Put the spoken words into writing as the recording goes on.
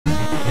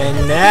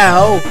And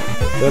now,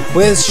 the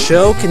quiz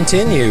show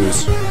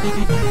continues.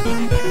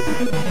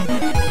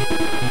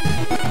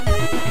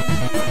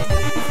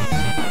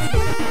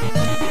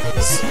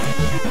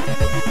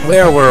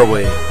 Where were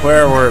we?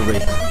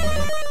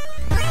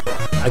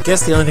 I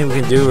guess the only thing we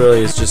can do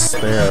really is just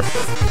spare.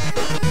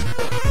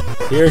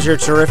 Here's your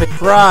terrific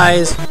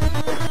prize.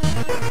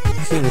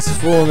 King's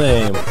full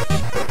name.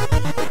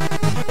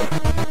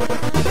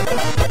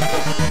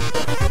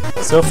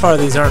 So far,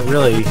 these aren't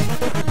really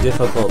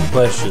difficult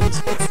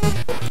questions.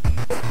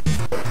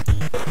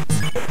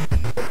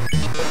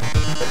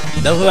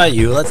 Enough about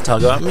you, let's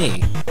talk about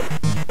me.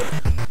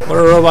 What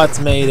are robots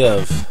made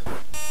of?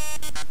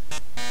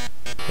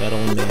 Metal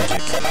and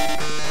magic.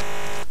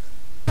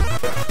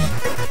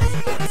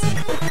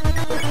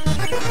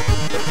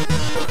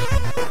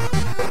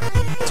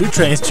 Two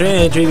trains, train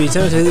entry, two.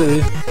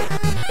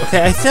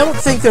 Okay, I don't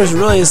think there's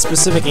really a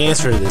specific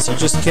answer to this. You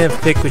just can't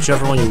pick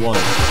whichever one you want.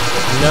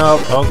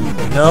 Nope. Oh,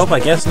 nope, I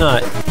guess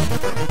not.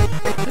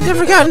 I've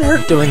never gotten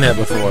hurt doing that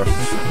before.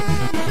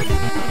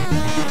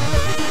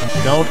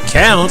 Don't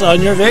count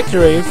on your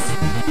victory.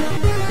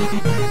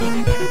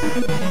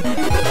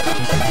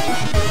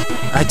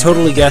 I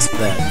totally guessed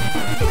that.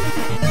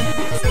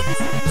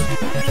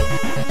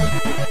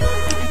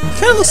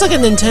 Kinda looks like a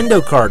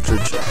Nintendo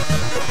cartridge.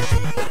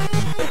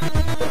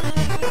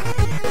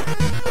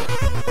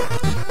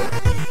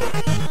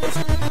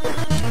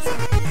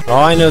 Oh,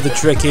 I know the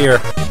trick here.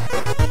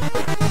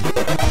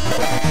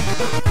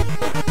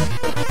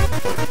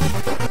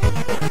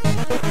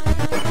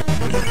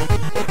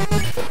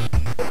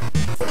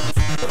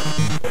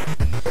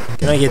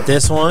 Can I get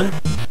this one?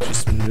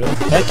 Just,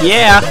 heck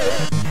yeah!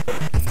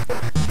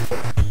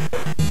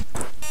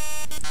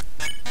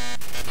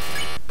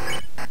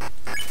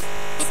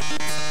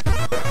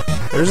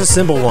 There's a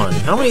simple one.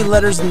 How many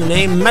letters in the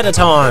name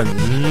Metaton?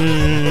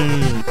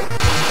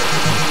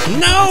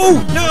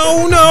 No!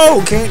 No!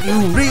 No! Can't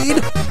you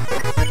read?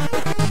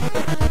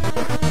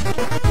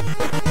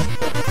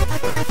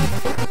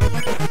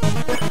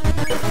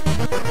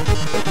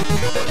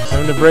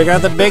 Time to break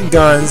out the big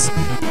guns.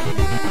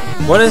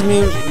 What is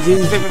me?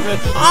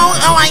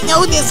 Oh, I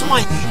know this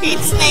one.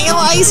 It's snail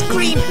ice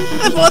cream.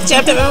 The fourth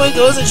chapter, everyone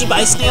goes and she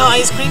buys snail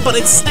ice cream, but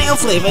it's snail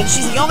flavor, and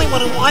she's the only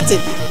one who wants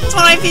it. It's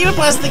one of my favorite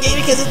parts of the game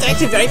because it's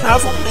actually a very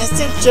powerful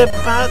message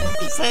about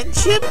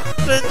friendship.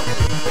 But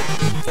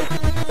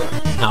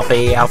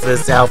Alpha,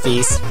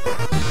 selfies.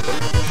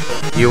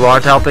 You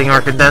aren't helping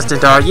our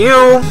contestant, are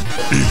you?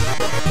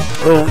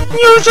 Oh,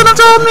 you should have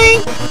told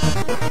me.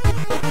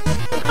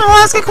 I'll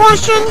ask a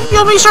question.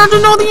 You'll be sure to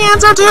know the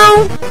answer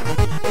to.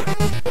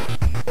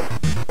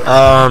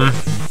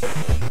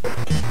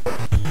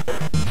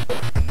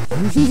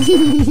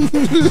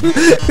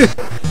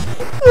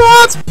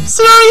 What?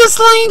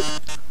 Seriously?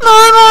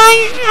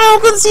 My, how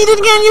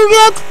conceited can you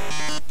get?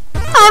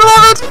 I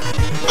love it!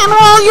 And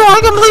while you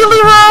are completely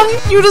wrong,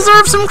 you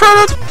deserve some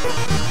credit.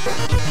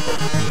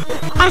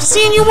 I've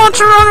seen you watch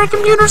her on her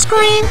computer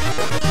screen,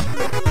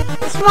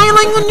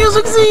 smiling when you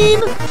succeed,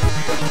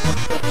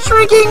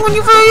 shrieking when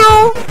you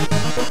fail,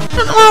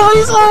 and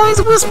always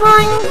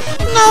whispering,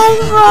 "No,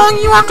 wrong,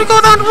 you have to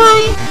go that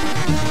way.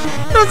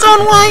 Its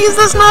own way, is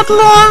this not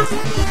love?"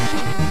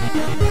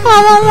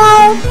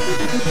 Well.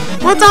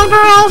 But Dr.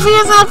 Alfie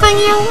is helping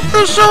you.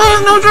 This show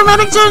has no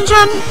dramatic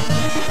tension.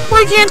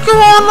 We can't go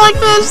on like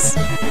this.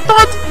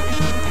 But...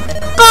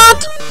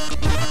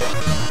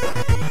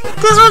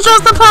 this was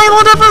just the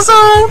pilot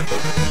episode.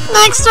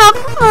 Next up,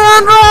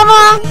 more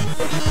drama.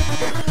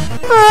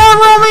 More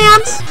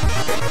romance.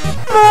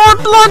 More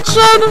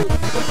bloodshed.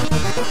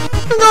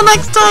 Until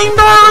next time,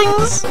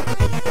 darlings.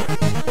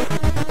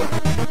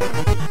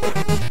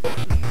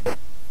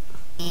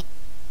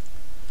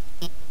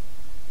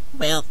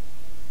 Well,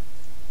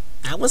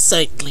 that was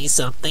certainly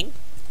something.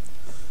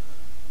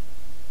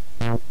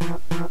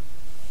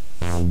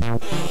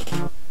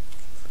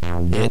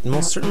 it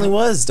most certainly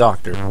was,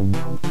 Doctor.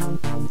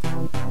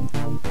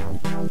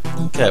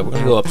 Okay, we're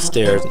gonna go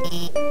upstairs.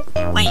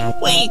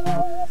 Wait.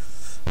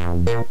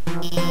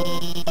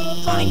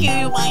 I'll give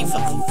you my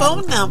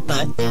phone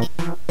number.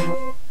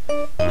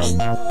 And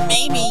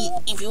maybe,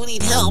 if you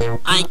need help,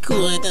 I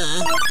could,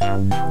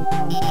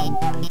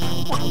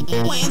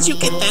 where'd you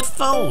get that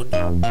phone?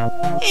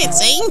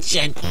 It's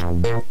ancient.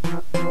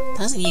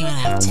 Doesn't even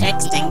have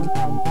texting.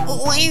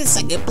 Wait a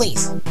second,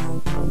 please.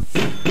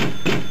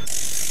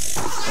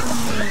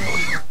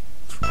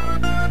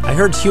 I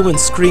heard human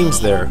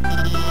screams there.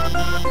 Yeah,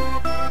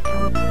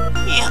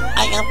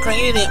 I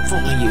upgraded it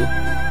for you.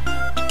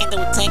 I can do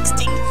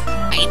texting,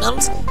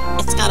 items,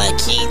 it's got a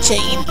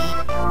keychain.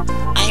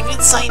 I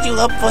even signed you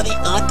up for the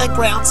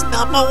Underground's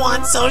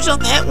 #1 social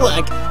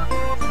network.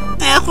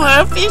 Now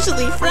we're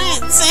officially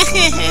friends.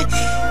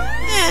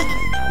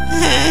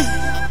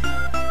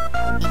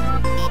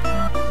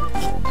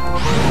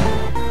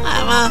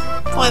 I'm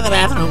going to the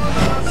bathroom.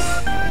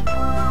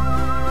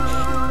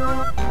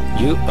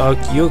 You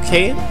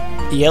okay?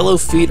 The yellow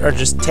feet are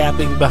just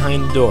tapping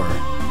behind the door.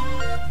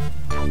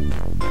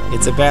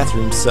 It's a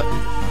bathroom, so...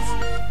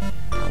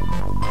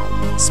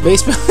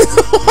 Space...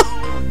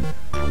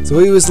 So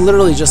he was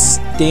literally just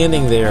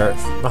standing there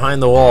behind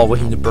the wall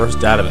waiting to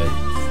burst out of it.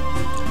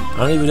 I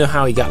don't even know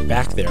how he got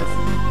back there.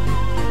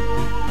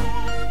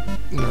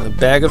 A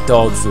bag of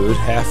dog food,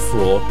 half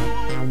full.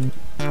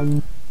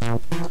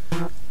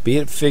 Be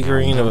it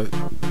figurine of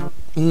a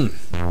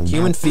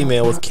human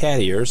female with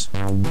cat ears.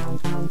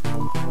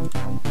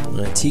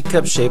 A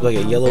teacup shaped like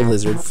a yellow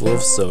lizard full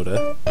of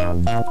soda.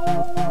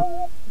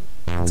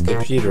 It's a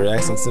computer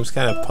asking some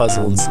kind of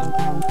puzzle and some...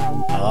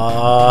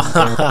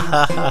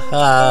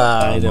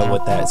 I know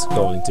what that's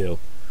going to.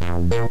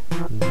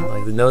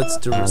 Like the notes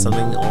to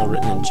something all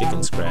written in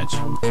chicken scratch.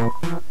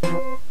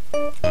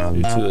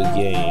 Through to a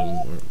game.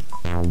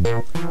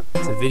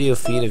 It's a video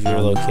feed of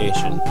your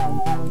location.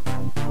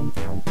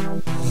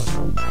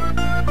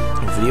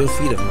 A video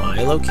feed of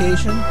my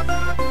location?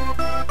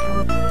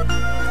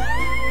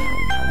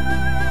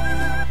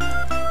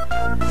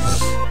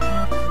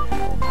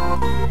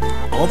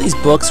 All these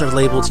books are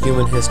labeled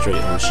human history.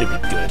 Oh, it should be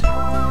good.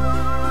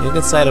 Look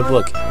inside a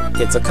book.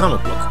 It's a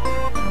comic book.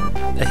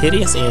 A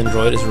hideous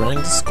android is running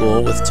to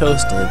school with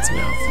toast in its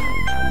mouth.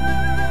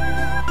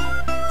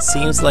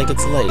 Seems like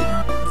it's late.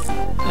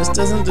 This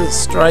doesn't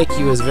strike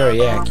you as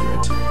very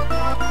accurate.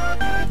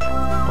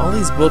 All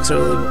these books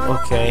are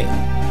okay.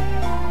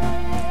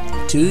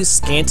 Two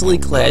scantily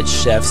clad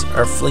chefs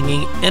are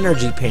flinging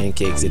energy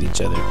pancakes at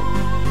each other.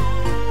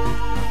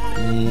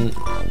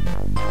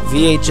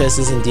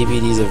 VHSs and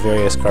DVDs of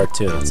various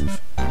cartoons.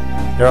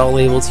 They're all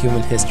labeled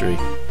human history.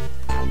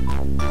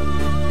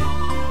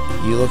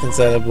 You look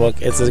inside a book.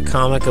 It's a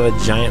comic of a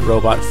giant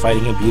robot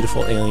fighting a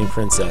beautiful alien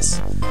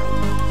princess.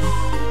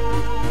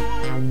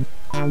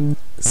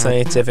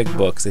 Scientific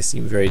books. They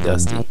seem very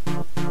dusty.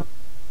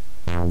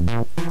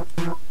 From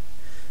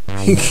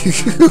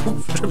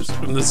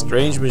the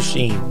strange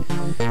machine.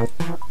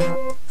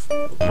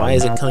 Why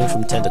is it coming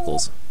from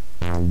tentacles?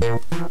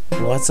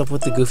 What's up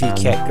with the goofy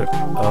cat?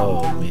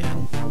 Oh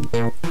man.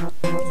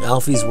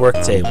 Alfie's work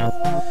table.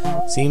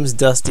 Seems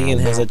dusty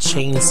and has a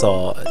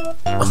chainsaw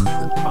on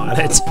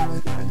it.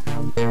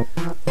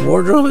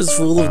 Wardrobe is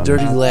full of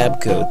dirty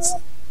lab coats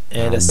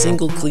and a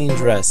single clean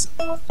dress.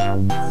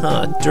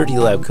 Huh, dirty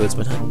lab coats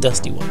but not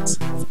dusty ones.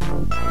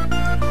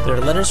 There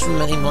are letters from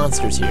many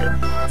monsters here.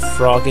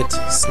 Frogget,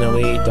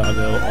 Snowy,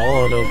 Doggo,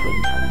 all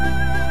unopened.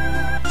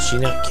 Does she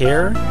not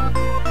care?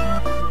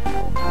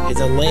 It's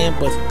a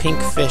lamp with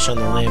pink fish on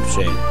the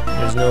lampshade.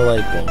 There's no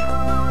light bulb.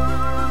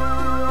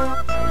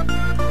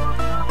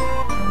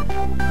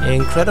 An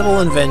incredible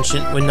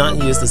invention. When not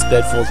used, this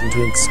bed folds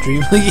into an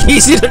extremely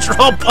easy to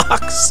draw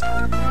box.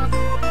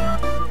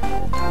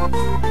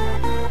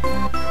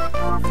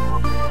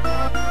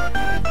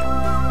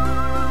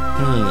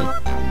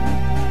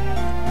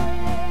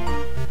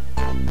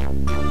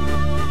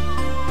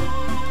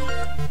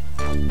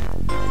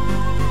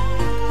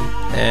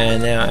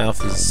 And now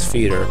Alfie's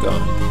feet are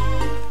gone.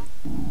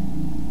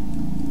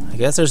 I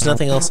guess there's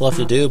nothing else left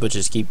to do but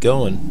just keep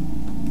going.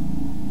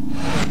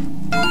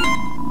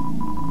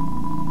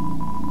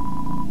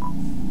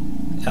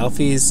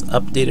 Alfie's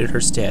updated her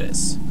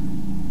status.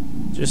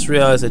 Just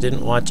realized I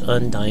didn't watch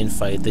Undyne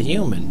fight the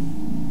human.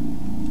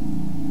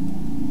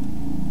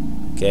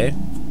 Okay.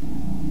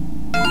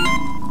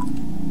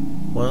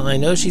 Well, I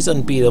know she's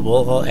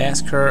unbeatable. I'll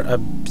ask her a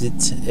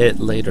bit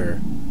later.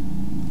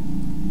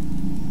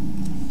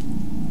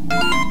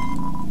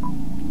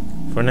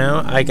 For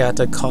now, I got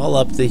to call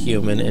up the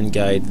human and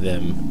guide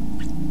them.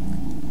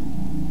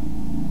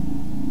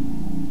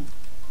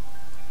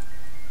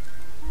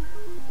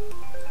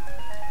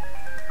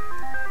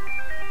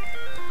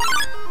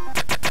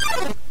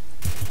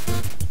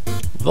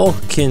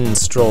 Vulcan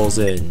strolls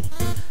in.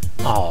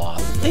 Aw,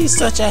 he's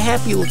such a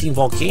happy-looking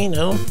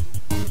volcano.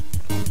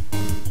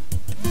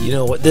 You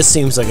know what? This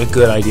seems like a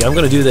good idea. I'm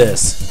gonna do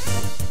this.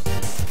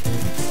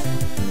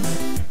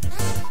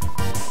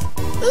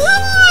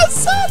 Ah,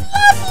 so lovely!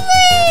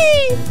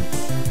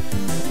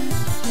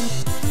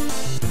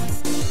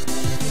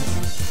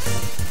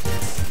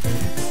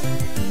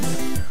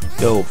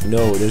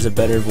 No, there's a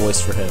better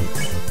voice for him.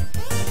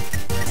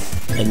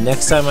 And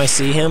next time I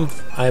see him,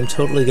 I'm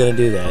totally gonna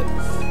do that.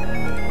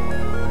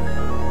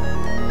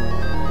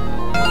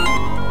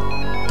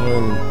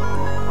 I'm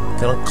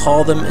gonna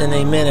call them in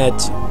a minute.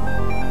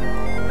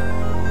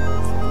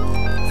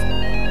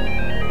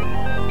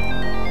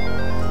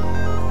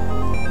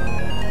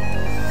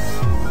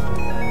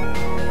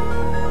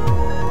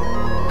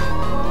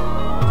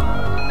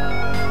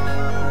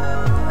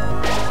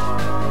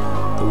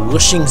 The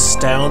whooshing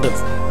sound of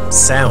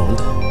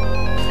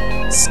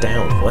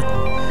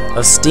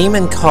of steam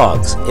and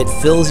cogs. It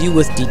fills you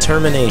with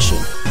determination.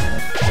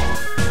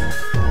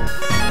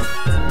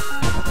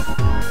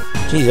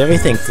 Geez,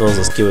 everything fills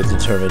us with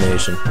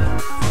determination.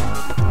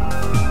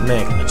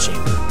 Magma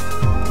chamber.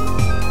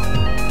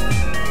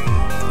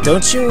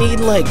 Don't you need,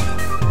 like,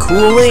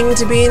 cooling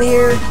to be in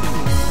here?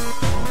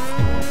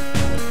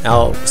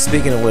 Oh,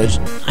 speaking of which,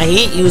 I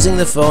hate using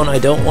the phone. I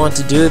don't want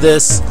to do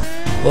this.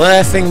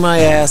 Laughing my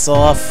ass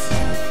off.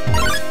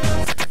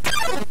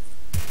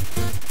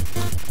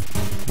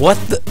 What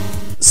the?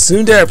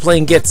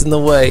 Tsundereplane gets in the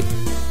way.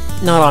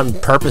 Not on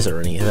purpose or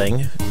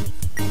anything.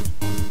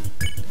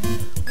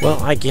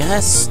 Well, I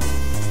guess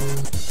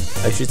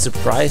I should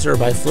surprise her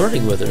by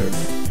flirting with her.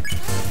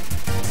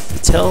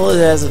 Tell her it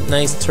has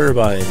nice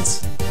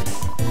turbines.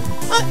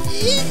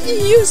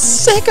 You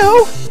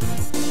sicko!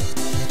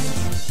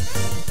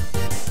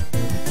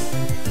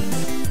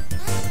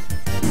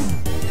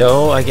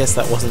 No, I guess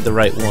that wasn't the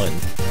right one.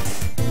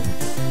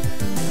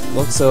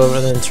 Looks over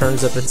and then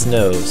turns up its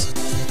nose.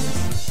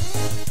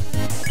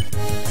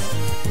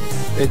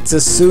 It's a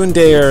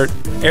Tsundereplane.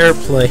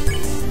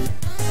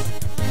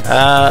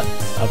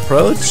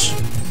 Approach?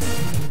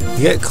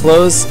 You get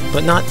close,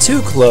 but not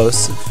too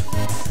close.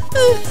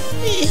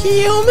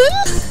 Human?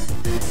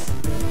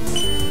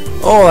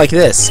 Oh, like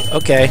this.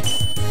 Okay.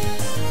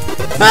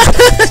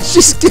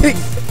 She's getting...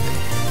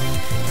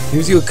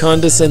 Gives you a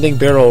condescending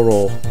barrel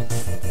roll.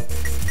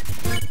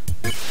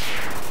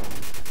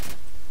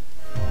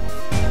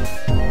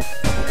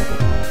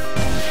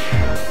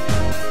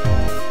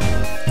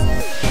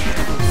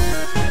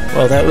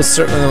 Well, that was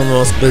certainly one of the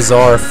most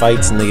bizarre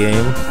fights in the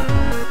game.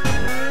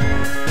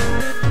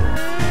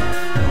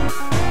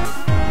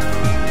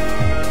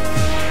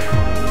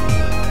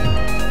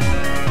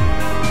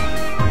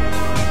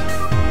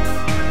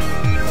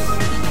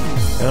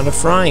 Found a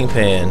frying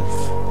pan.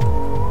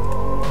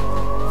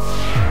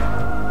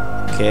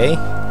 Okay.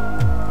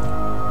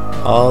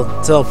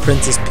 I'll tell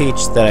Princess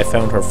Peach that I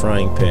found her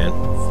frying pan.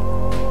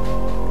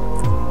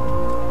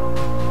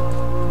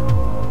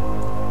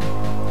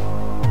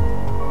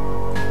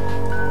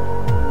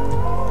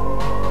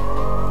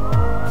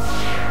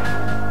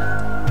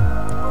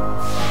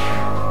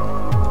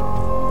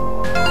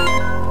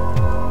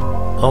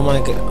 Oh my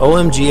god.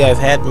 OMG, I've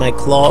had my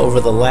claw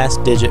over the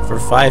last digit for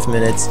 5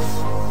 minutes.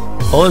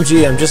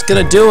 OMG, I'm just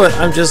gonna do it.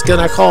 I'm just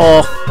gonna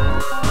call.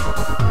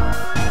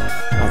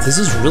 Oh, this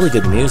is really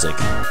good music.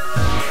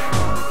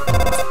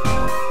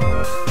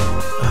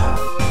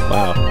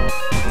 Wow.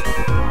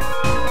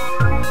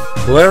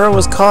 Whoever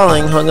was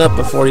calling hung up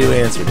before you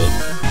answered it.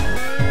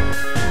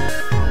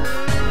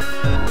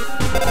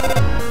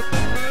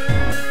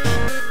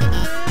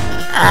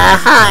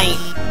 Hi.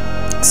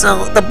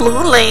 So, the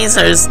blue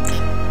lasers...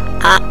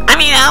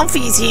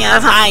 Alfie's here.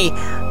 Hi.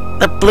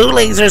 The blue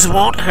lasers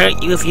won't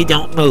hurt you if you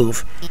don't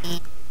move.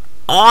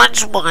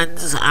 Orange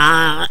ones,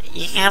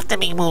 you have to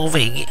be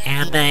moving,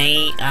 and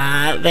they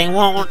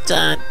won't,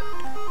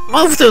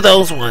 move through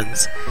those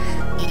ones.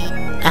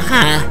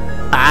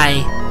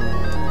 Bye.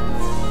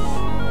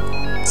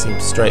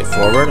 Seems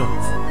straightforward.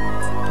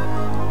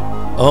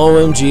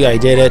 OMG, I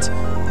did it.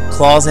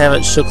 Claws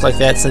haven't shook like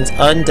that since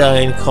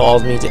Undyne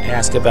called me to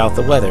ask about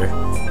the weather.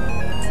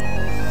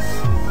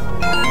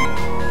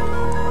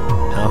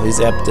 He's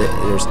up to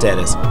their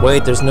status.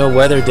 Wait, there's no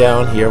weather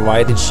down here.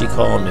 Why did she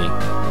call me?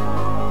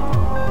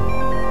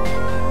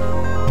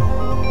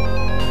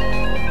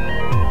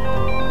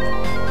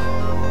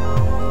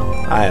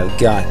 I have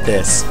got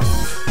this.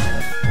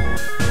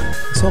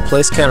 This whole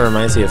place kind of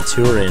reminds me of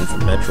Turin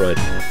from Metroid.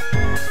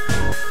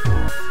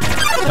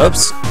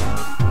 Oops.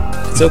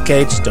 It's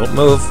okay, just don't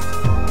move.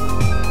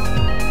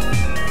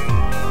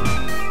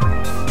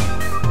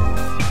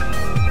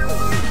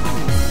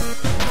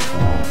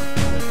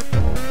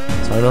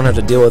 I don't have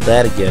to deal with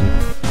that again.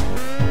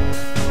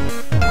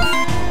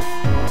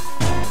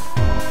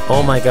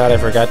 Oh my god, I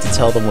forgot to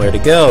tell them where to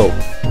go.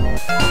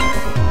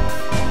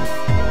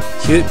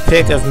 Cute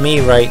pic of me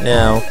right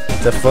now.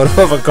 The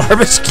photo of a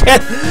garbage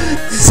can.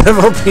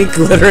 Several pink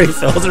glittery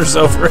filters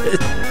over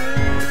it.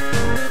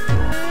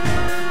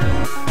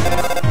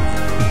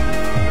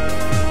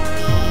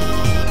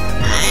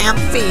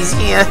 Alfie's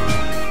here.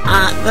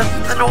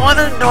 The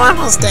northern door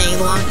will stay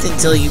locked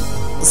until you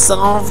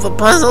solve the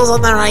puzzles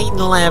on the right and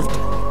left.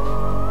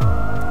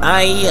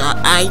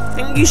 I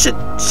think you should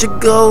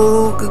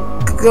go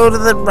to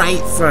the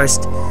right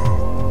first.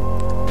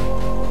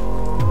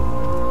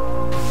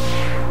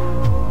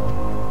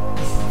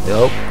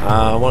 Nope.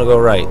 I want to go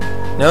right.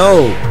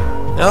 No,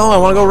 I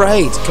want to go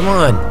right. Come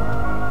on.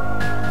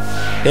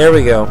 There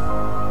we go.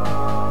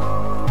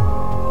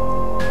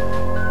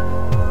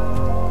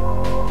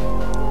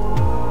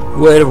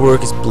 Way to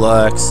work is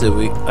black, so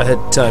I had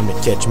time to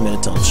catch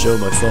Mettaton and show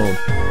my phone.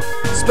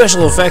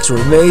 Special effects were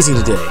amazing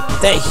today.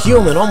 That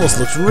human almost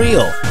looks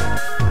real.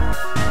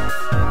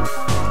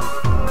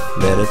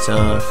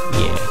 Mettaton,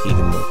 yeah, he's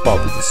the most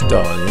popular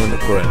star in the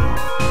underground.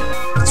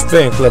 His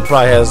fan club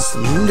probably has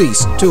at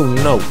least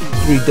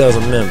 3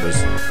 dozen members.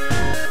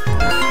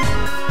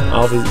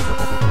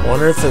 I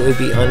wonder if it would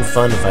be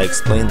unfun if I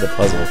explained the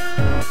puzzle.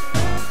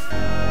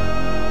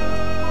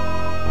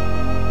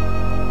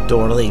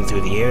 Door leading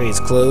through the area is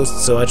closed,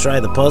 so I tried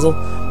the puzzle,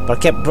 but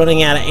I kept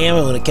running out of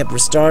ammo and it kept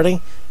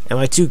restarting, and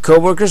my 2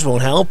 co-workers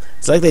won't help.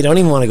 It's like they don't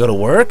even want to go to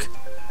work.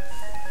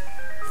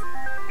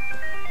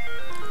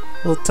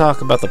 We'll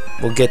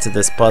get to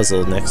this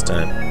puzzle next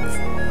time.